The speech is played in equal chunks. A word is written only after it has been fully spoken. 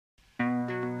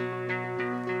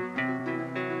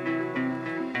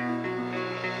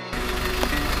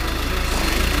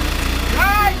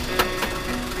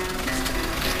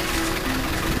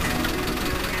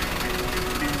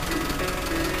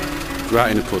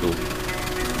right in a puddle.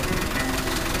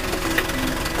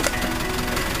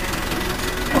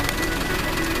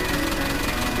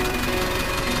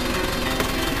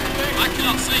 I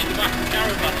cannot see the back of the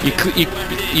caravan.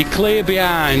 You're clear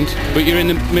behind, but you're in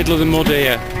the middle of the mud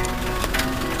here.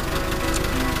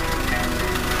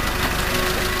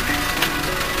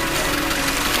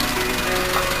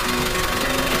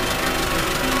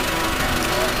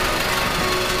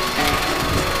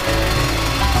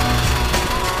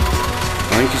 I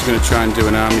think he's going to try and do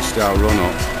an army style run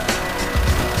up.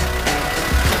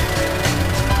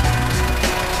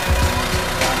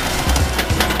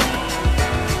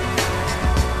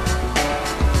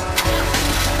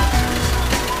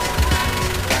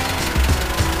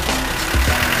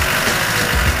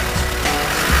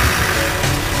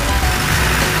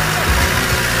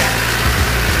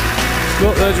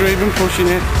 Look, there's Reuben pushing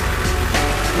it.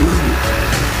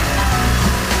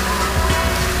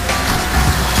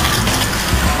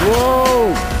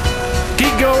 Whoa!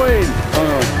 Keep going! Oh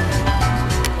no.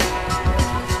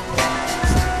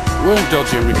 Weren't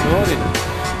dodging recording.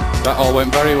 That all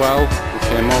went very well. We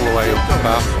came all the way up the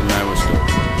path and now we're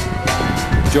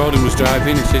stuck. Jordan was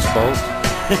driving, it's his fault.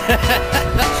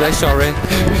 Say sorry.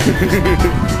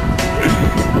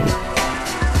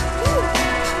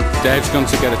 Dave's gone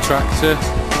to get a tractor.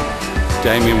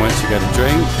 Damien went to get a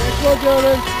drink. Come on,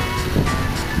 Jordan!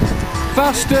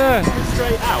 Faster!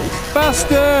 Straight out.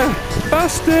 Faster!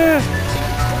 Faster!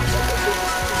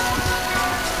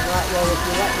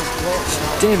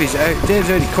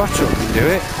 Dave's only quattro can do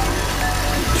it.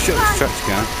 Shut this tractor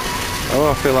can.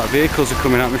 Oh, I feel like vehicles are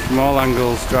coming at me from all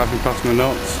angles, driving past my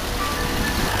nuts.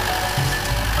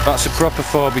 That's a proper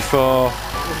 4x4.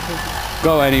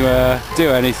 Go anywhere, do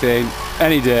anything,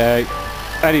 any day,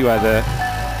 any weather.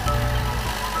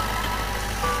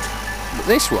 But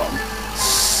this one,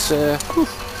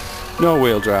 no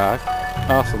wheel drive,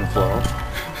 half on the floor.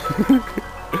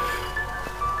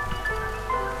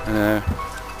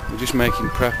 We're just making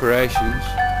preparations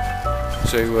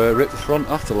to rip the front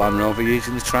off the Land Rover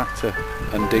using the tractor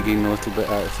and digging a little bit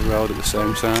out of the road at the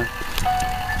same time.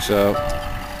 So,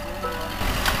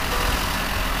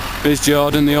 here's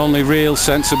Jordan, the only real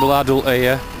sensible adult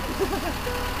here.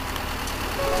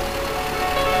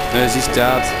 There's his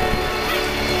dad.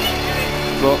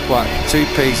 Look, like 2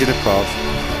 peas in a pod.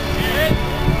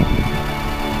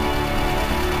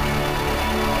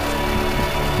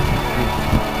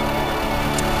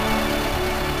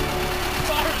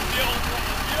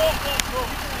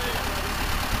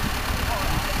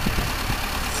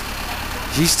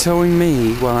 He's towing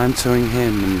me while I'm towing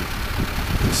him, and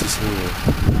this is here.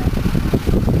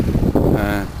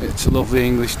 It's a lovely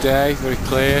English day, very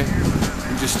clear.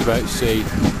 I'm just about to see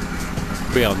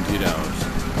beyond your nose.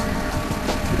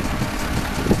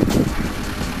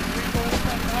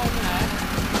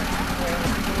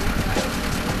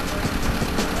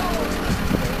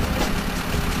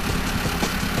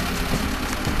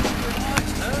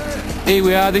 Here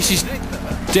we are, this is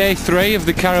day 3 of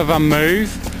the caravan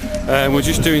move. We're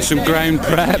just doing some ground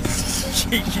prep.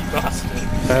 Cheeky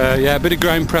bastard. Yeah, a bit of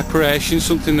ground preparation,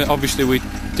 something that obviously we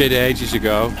did ages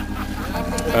ago.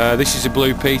 This is a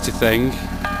Blue Peter thing.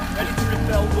 Ready to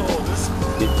repel borders.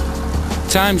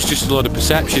 Time's just a lot of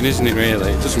perception, isn't it,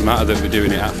 really? It doesn't matter that we're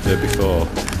doing it after, before.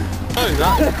 Oh,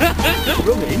 that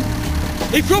running?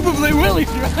 He probably will if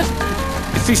you're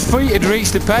If his feet had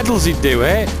reached the pedals, he'd do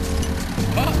it.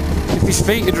 What? If his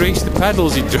feet had reached the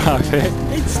pedals, he'd drive it.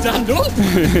 He'd stand up.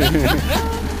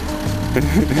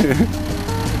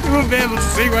 You wouldn't be able to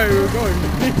see where we were going.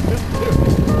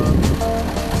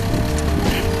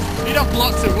 You'd have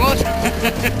lots of wood.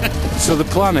 So the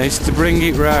plan is to bring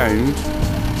it round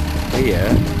here.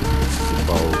 This is a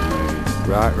bold move.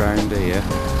 Right round here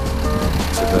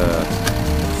to there.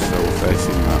 So we're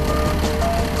facing that way.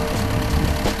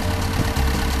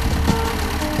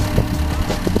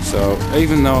 So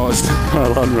even though it's a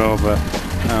Land Rover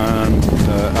and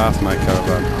half my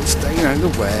caravan, I'm staying out of the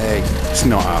way. It's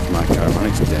not half my caravan,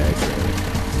 it's Dave's really.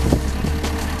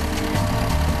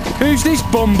 Who's this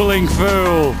bumbling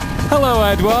fool? Hello,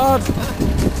 Edward.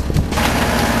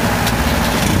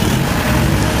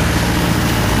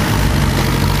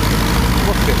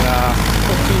 Look at that,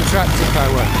 fucking tractor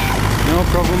power. No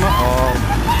problem at all.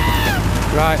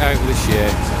 Right out of the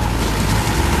shit.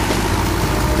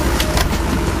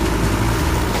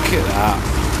 Look at that.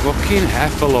 Fucking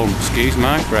heffalump, excuse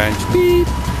my French. Beep.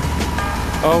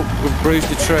 Oh, we've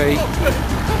bruised a tree.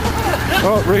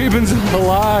 Oh, Reuben's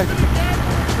alive.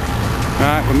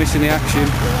 Right, we're missing the action.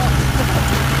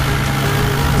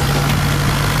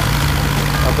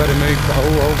 I better move.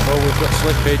 Oh, we've got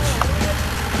slippage.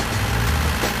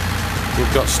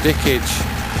 We've got stickage.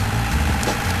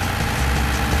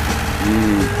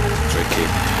 Tricky.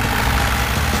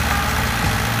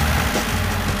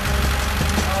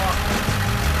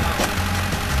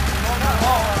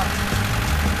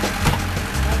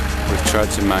 We've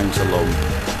tried to mount a lump.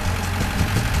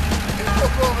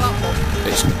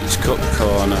 It's cut the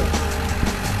corner.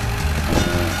 I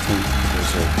think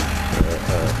there's a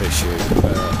issue.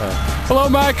 Hello,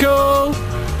 Michael!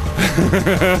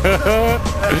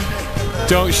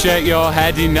 Don't shake your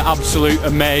head in absolute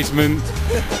amazement.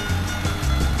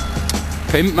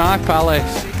 Pimp my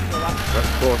palace.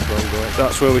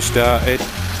 That's where we started.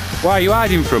 Why are you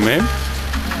hiding from him?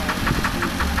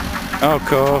 Oh, of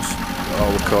course. Oh,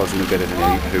 we're causing a bit of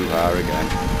an hoo-ha again.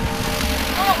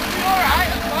 Oh, you alright?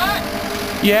 That's fine.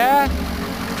 Yeah?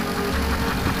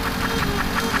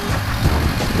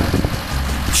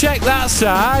 Check that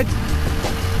side.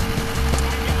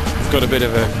 Got a bit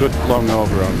of a good long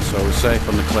overrun, so we're safe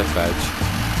on the cliff edge.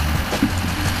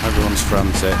 Everyone's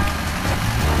frantic.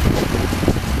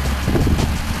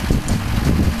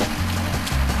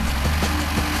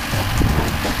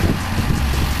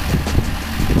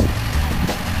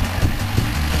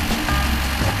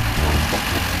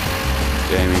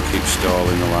 Damien keeps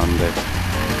stalling the landing.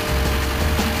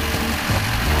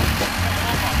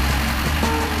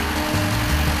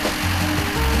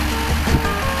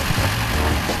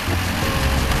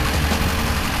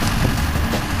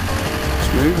 It's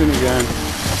moving again.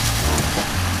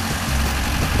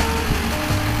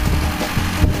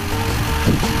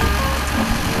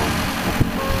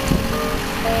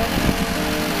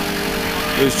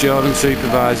 Who's Jordan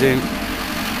supervising?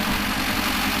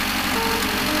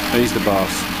 He's the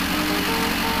boss.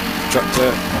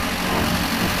 Tractor.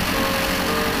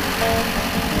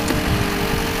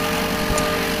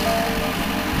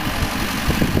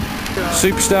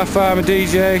 Superstar Farmer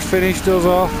DJ finished us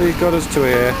off. He's got us to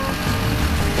here.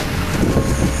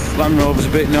 Land Rover's a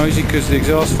bit noisy because the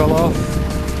exhaust fell off.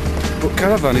 But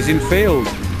Caravan is in field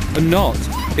and not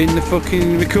in the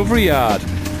fucking recovery yard.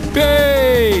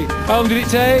 Yay! How long did it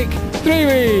take? 3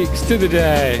 weeks to the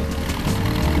day.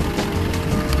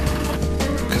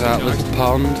 That little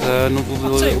pond, another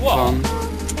little pond.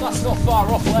 That's not far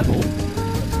off level.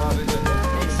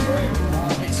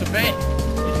 It's a bit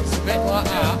like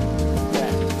that.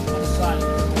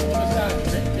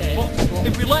 But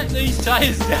if we let these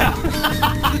tyres down,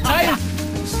 the tyres.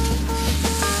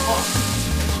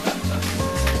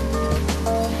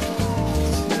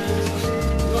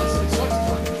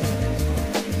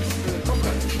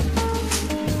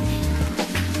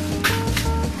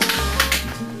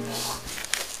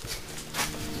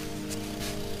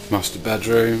 Master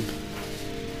bedroom.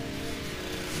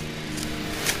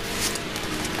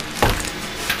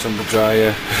 Tumble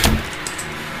dryer.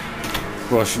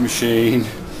 Washing machine.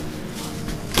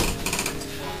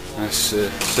 Nice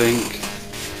sink.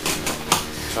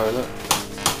 Toilet.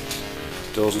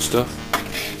 Doors and stuff.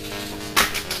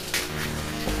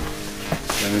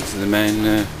 Then into the main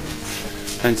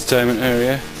entertainment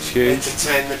area. It's huge.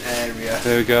 Entertainment area.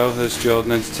 There we go, there's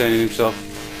Jordan entertaining himself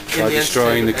by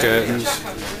destroying the curtains.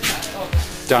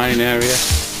 Dining area,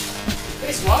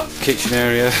 kitchen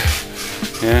area,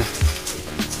 yeah.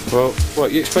 Well,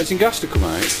 what, you expecting gas to come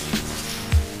out?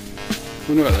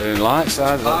 We've not got any lights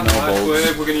either, no bulbs.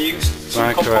 We're going to use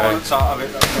some components out of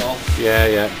it, that's all.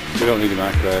 Yeah, we don't need a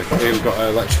microwave. Here we've got an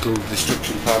electrical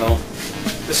destruction panel.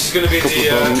 This is going to be the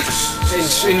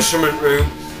instrument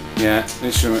room. Yeah,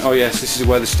 instrument. Oh yes, this is a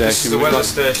weather station. This is the weather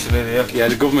station in here. Yeah,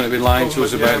 the government have been lying to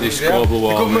us about this global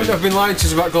warming. The government have been lying to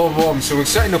us about global warming, so we're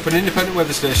setting up an independent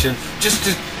weather station just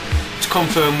to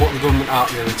confirm what the government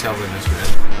aren't really telling us.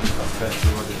 That's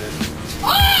basically what it is.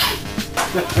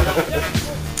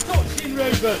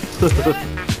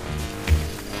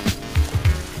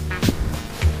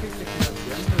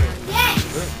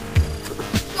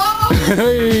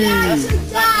 Hey!